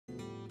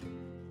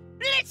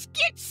Let's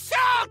get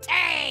salty!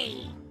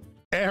 Hey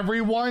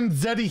everyone,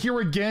 Zeddy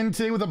here again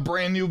today with a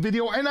brand new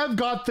video, and I've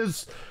got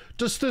this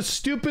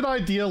stupid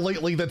idea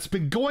lately that's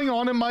been going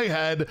on in my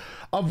head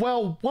of,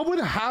 well, what would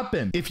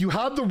happen if you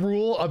had the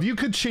rule of you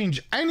could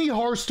change any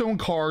Hearthstone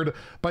card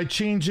by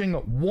changing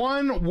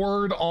one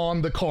word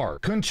on the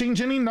card. Couldn't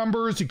change any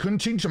numbers, you couldn't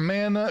change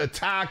mana,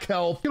 attack,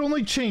 health. You could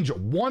only change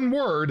one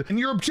word, and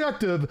your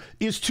objective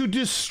is to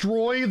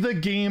destroy the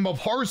game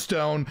of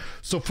Hearthstone.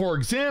 So for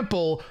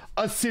example,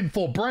 a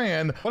sinful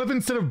brand, what if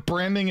instead of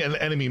branding an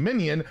enemy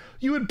minion,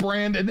 you would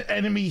brand an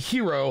enemy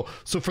hero,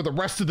 so for the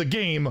rest of the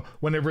game,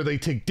 whenever they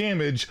take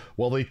damage,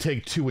 well, they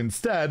take 2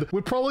 instead,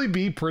 would probably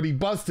be pretty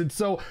busted.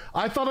 So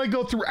I thought I'd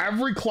go through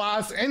every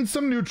class and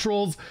some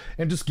neutrals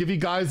and just give you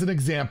guys an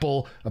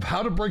example of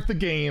how to break the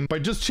game by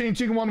just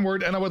changing one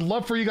word. And I would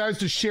love for you guys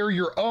to share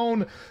your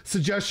own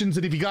suggestions,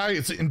 and if you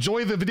guys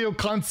enjoy the video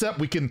concept,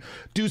 we can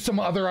do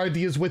some other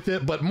ideas with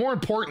it, but more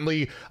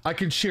importantly, I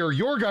can share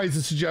your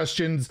guys'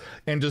 suggestions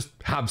and just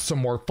have some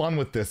more fun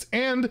with this.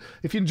 And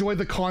if you enjoy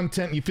the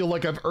content and you feel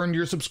like I've earned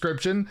your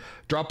subscription,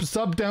 drop a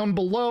sub down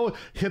below,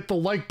 hit the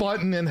like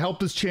button, and help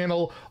this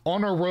channel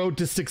on our road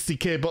to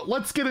 60K. But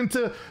let's get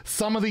into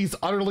some of these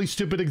utterly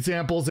stupid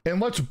examples and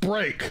let's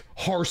break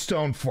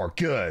Hearthstone for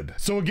good.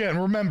 So again,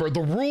 remember,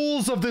 the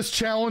rules of this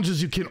challenge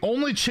is you can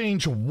only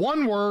change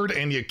one word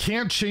and you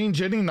can't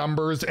change any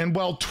numbers. And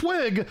while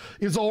Twig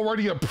is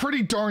already a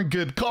pretty darn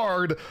good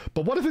card,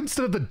 but what if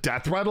instead of the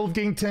death rattle of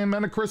getting 10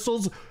 mana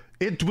crystals,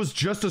 it was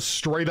just a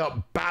straight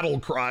up battle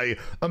cry?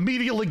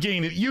 Immediately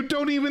gain it. You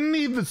don't even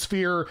need the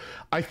sphere.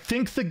 I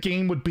think the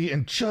game would be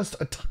in just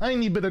a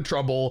tiny bit of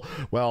trouble.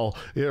 Well,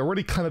 it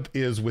already kind of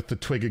is with the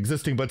Twig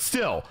existing, but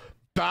still,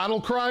 battle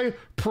cry,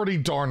 pretty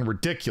darn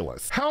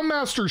ridiculous.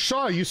 Houndmaster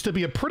Shaw used to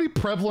be a pretty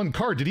prevalent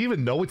card. Did you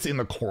even know it's in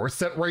the core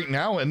set right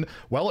now? And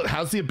well, it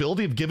has the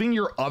ability of giving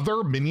your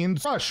other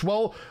minions rush.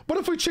 Well, what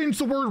if we change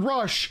the word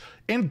rush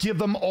and give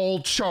them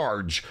all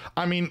charge?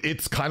 I mean,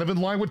 it's kind of in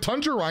line with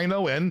Tundra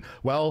Rhino and,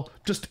 well,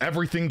 just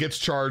everything gets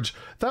charged.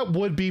 That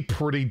would be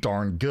pretty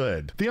darn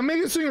good. The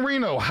Amazing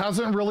Reno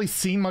hasn't really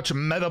seen much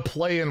meta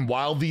play in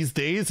WoW these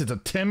days. It's a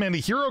 10-mana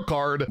hero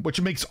card, which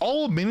makes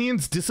all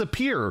minions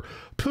disappear.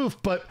 Poof,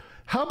 but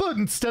how about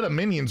instead of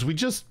minions, we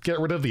just get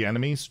rid of the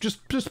enemies?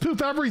 Just poof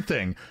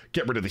everything.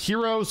 Get rid of the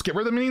heroes, get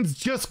rid of the minions,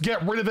 just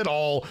get rid of it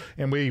all.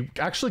 And we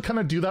actually kind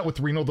of do that with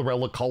Reno the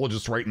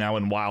Relicologist right now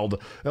in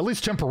Wild, at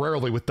least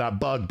temporarily with that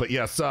bug. But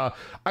yes,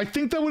 I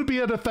think that would be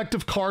an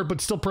effective card, but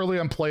still pretty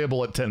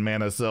unplayable at 10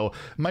 mana, so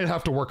might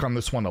have to work on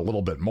this one a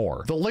little bit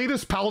more. The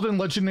latest Paladin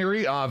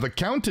Legendary, the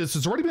Countess,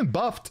 has already been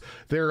buffed.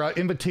 Their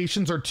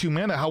invitations are 2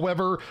 mana.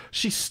 However,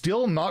 she's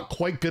still not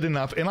quite good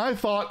enough, and I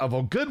thought of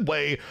a good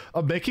way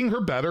of making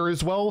her better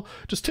is, well,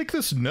 just take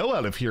this no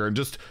out of here and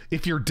just,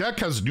 if your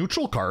deck has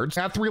neutral cards,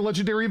 add 3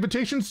 legendary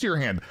invitations to your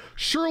hand.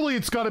 Surely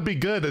it's got to be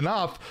good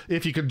enough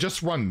if you could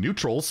just run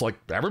neutrals. Like,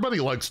 everybody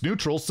likes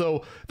neutrals,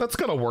 so that's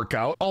gonna work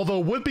out. Although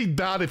it would be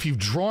bad if you've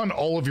drawn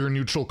all of your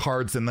neutral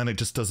cards and then it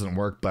just doesn't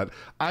work, but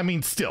I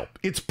mean, still,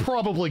 it's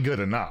probably good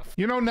enough.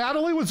 You know,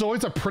 Natalie was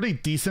always a pretty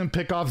decent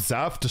pick off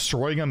Zeph,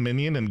 destroying a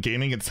minion and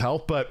gaining its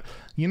health, but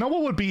you know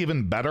what would be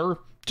even better?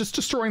 Just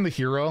destroying the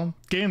hero,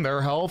 gain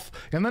their health,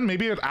 and then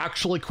maybe it'd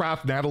actually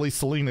craft Natalie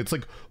Celine. It's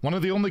like one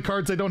of the only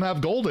cards I don't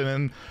have gold in,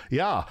 and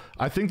yeah,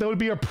 I think that would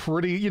be a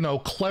pretty, you know,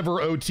 clever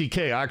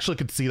OTK. I actually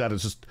could see that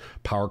as just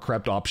power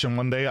crept option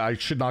one day. I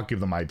should not give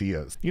them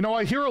ideas. You know,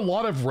 I hear a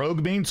lot of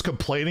rogue mains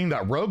complaining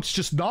that rogue's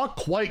just not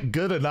quite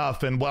good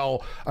enough, and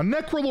well, a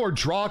Necrolord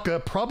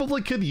Draka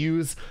probably could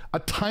use a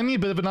tiny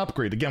bit of an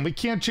upgrade. Again, we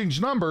can't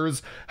change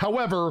numbers,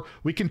 however,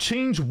 we can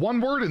change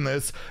one word in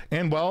this,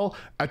 and well,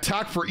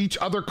 attack for each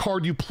other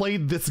card you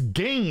played this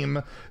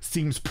game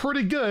seems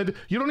pretty good.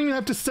 You don't even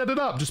have to set it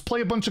up. Just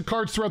play a bunch of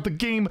cards throughout the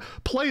game,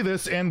 play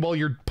this, and well,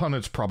 your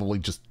opponent's probably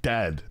just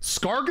dead.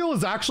 Scargill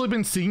has actually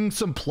been seeing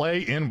some play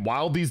in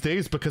Wild these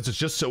days because it's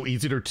just so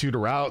easy to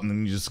tutor out, and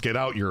then you just get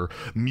out your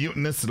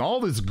Mutinous and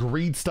all this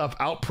greed stuff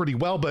out pretty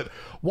well. But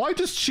why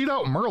just cheat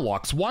out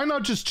Murlocs? Why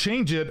not just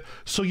change it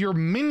so your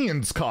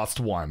minions cost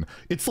 1?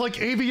 It's like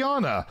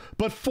Aviana,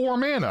 but 4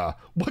 mana.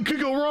 What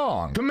could go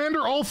wrong?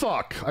 Commander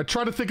Ulthok. I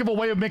tried to think of a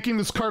way of making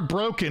this card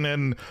broken,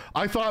 and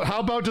I thought, how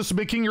about just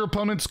making your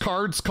opponent's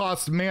cards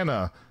cost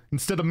mana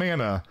instead of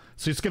mana?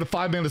 So you just get a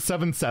 5 mana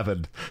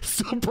 7/7.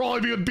 Still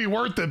probably would be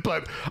worth it,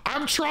 but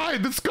I'm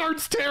trying. This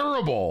card's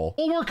terrible.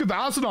 Bulwark of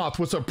Azeroth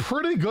was a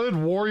pretty good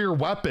warrior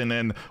weapon,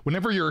 and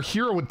whenever your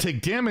hero would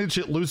take damage,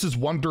 it loses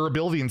 1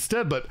 durability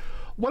instead. But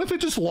what if it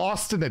just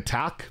lost an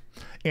attack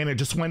and it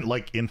just went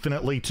like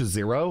infinitely to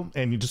 0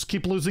 and you just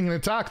keep losing an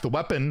attack? The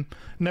weapon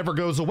never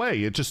goes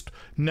away. It just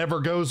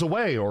never goes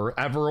away or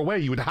ever away.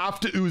 You would have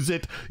to ooze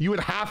it. You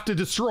would have to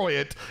destroy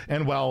it.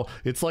 And well,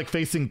 it's like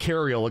facing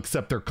Cariel,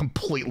 except they're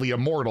completely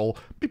immortal.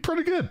 Be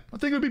pretty good. I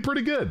think it would be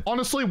pretty good.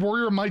 Honestly,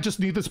 Warrior might just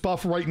need this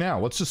buff right now.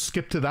 Let's just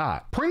skip to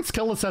that. Prince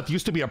Keleseth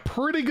used to be a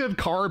pretty good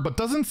card, but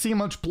doesn't see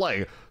much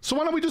play. So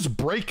why don't we just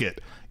break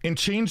it and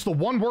change the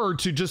one word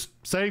to just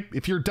say,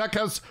 if your deck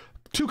has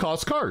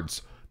 2-cost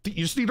cards,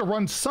 you just need to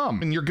run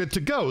some and you're good to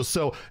go.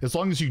 So as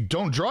long as you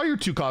don't draw your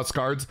 2-cost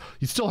cards,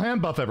 you still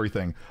hand buff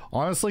everything.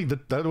 Honestly,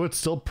 that would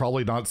still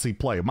probably not see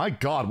play. My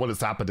God, what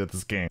has happened at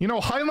this game? You know,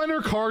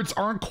 Highlander cards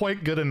aren't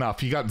quite good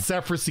enough. You got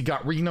Zephyrus, you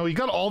got Reno, you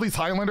got all these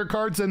Highlander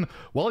cards, and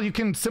well, you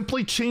can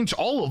simply change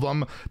all of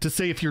them to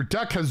say if your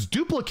deck has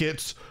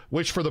duplicates,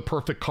 wish for the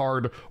perfect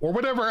card or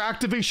whatever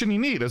activation you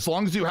need. As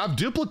long as you have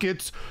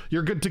duplicates,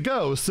 you're good to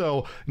go.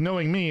 So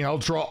knowing me, I'll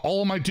draw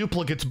all of my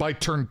duplicates by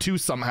turn 2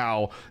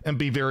 somehow and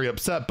be very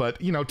upset. But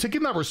you know,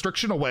 taking that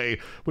restriction away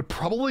would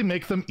probably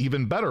make them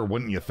even better,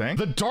 wouldn't you think?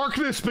 The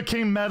darkness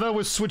became meta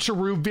with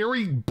Switcheroo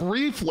very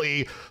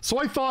briefly, so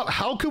I thought,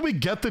 how could we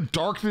get the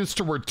darkness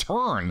to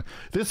return?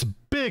 This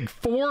big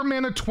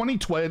 4-mana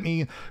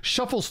 20/20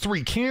 shuffles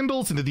 3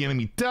 candles into the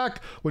enemy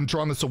deck. When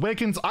drawn, this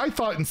awakens. I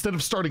thought instead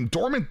of starting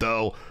dormant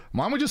though,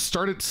 why don't we just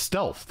start it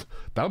stealthed?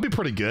 That would be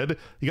pretty good.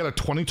 You got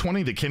a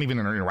 20/20 that can't even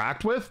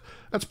interact with.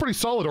 That's pretty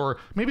solid. Or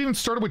maybe even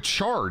start it with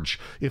charge,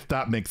 if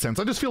that makes sense.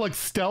 I just feel like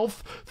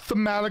stealth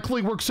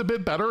thematically works a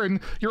bit better, and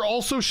you're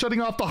also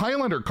shutting off the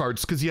Highlander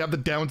cards because you have the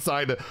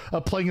downside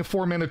of playing a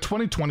 4-mana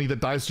 20/20 that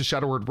dies to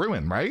Shadowword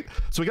Ruin, right?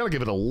 So we got to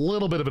give it a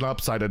little bit of an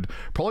upside, and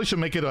probably should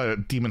make it a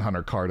Demon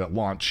Hunter card at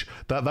launch.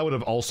 That would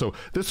have also,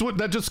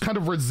 that just kind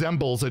of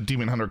resembles a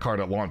Demon Hunter card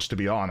at launch, to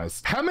be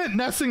honest. Hemet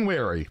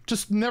Nessingwary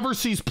just never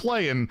sees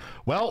play, and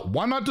well,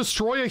 why not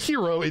destroy a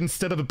hero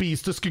instead of a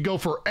beast? This could go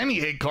for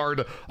any 8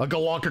 card, a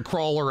Galaka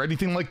Crawler,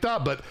 anything like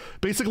that, but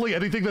basically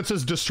anything that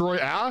says destroy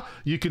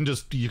you can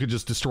just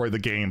destroy the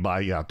game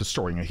by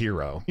destroying a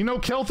hero. You know,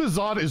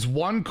 Kel'Thuzad is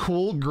one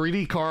cool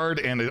greedy card,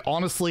 and it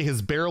honestly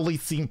has barely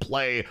seen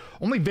play,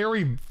 only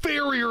very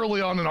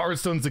early on in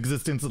Hearthstone's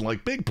existence in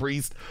like Big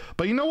Priest.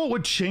 But you know what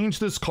would change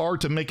this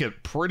card to make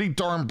it pretty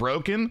darn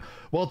broken?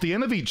 Well, at the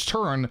end of each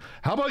turn,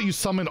 how about you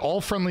summon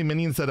all friendly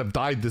minions that have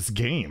died this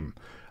game?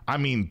 I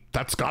mean,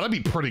 that's gotta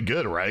be pretty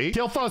good, right?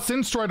 Kael'thas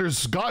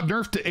Sinstriders got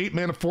nerfed to 8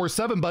 mana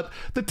 4/7, but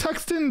the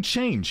text didn't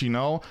change, you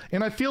know?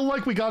 And I feel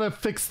like we gotta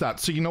fix that.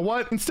 So you know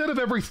what? Instead of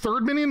every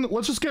 3rd minion,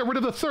 let's just get rid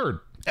of the 3rd.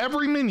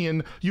 Every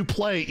minion you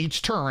play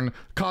each turn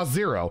costs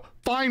 0.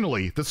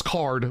 Finally, this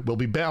card will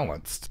be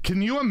balanced.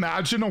 Can you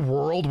imagine a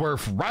world where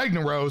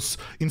Ragnaros,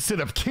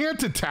 instead of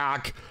can't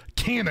attack,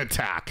 can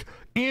attack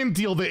and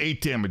deal the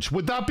 8 damage?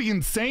 Would that be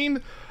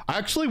insane? I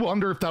actually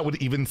wonder if that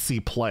would even see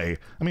play.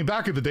 I mean,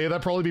 back in the day,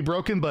 that'd probably be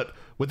broken, but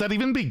would that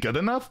even be good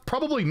enough?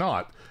 Probably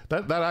not.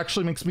 That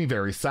actually makes me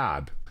very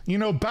sad. You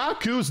know,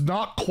 Baku's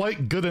not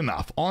quite good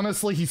enough.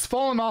 Honestly, he's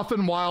fallen off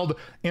in Wild,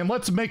 and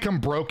let's make him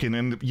broken.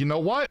 And you know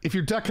what? If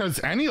your deck has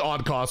any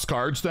odd cost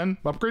cards, then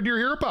upgrade your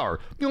hero power.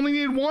 You only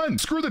need 1.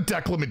 Screw the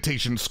deck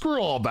limitation. Screw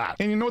all that.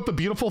 And you know what the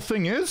beautiful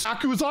thing is?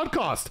 Baku's odd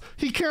cost.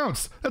 He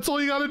counts. That's all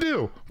you gotta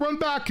do. Run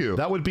Baku.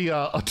 That would be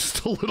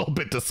just a little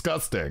bit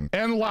disgusting.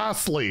 And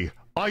lastly,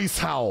 Ice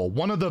Howl,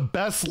 one of the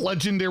best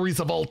legendaries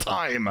of all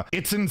time.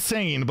 It's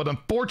insane, but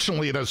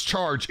unfortunately it has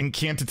charge and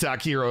can't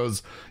attack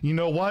heroes. You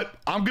know what?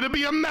 I'm gonna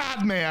be a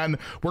madman.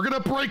 We're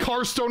gonna break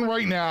Hearthstone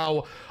right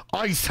now.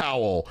 Ice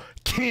Howl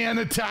can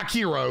attack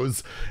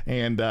heroes,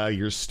 and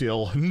you're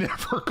still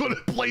never gonna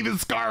play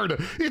this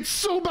card. It's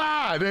so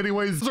bad.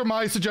 Anyways, those are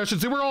my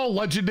suggestions. They were all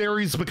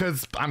legendaries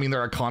because, I mean,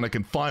 they're iconic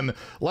and fun.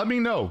 Let me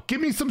know. Give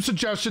me some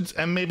suggestions,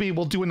 and maybe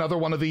we'll do another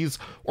one of these,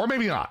 or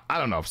maybe not. I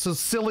don't know. It's a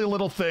silly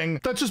little thing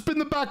that's just been in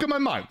the back of my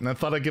mind, and I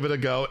thought I'd give it a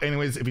go.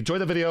 Anyways, if you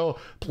enjoyed the video,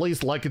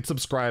 please like and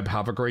subscribe.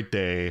 Have a great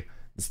day,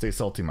 and stay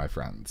salty, my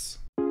friends.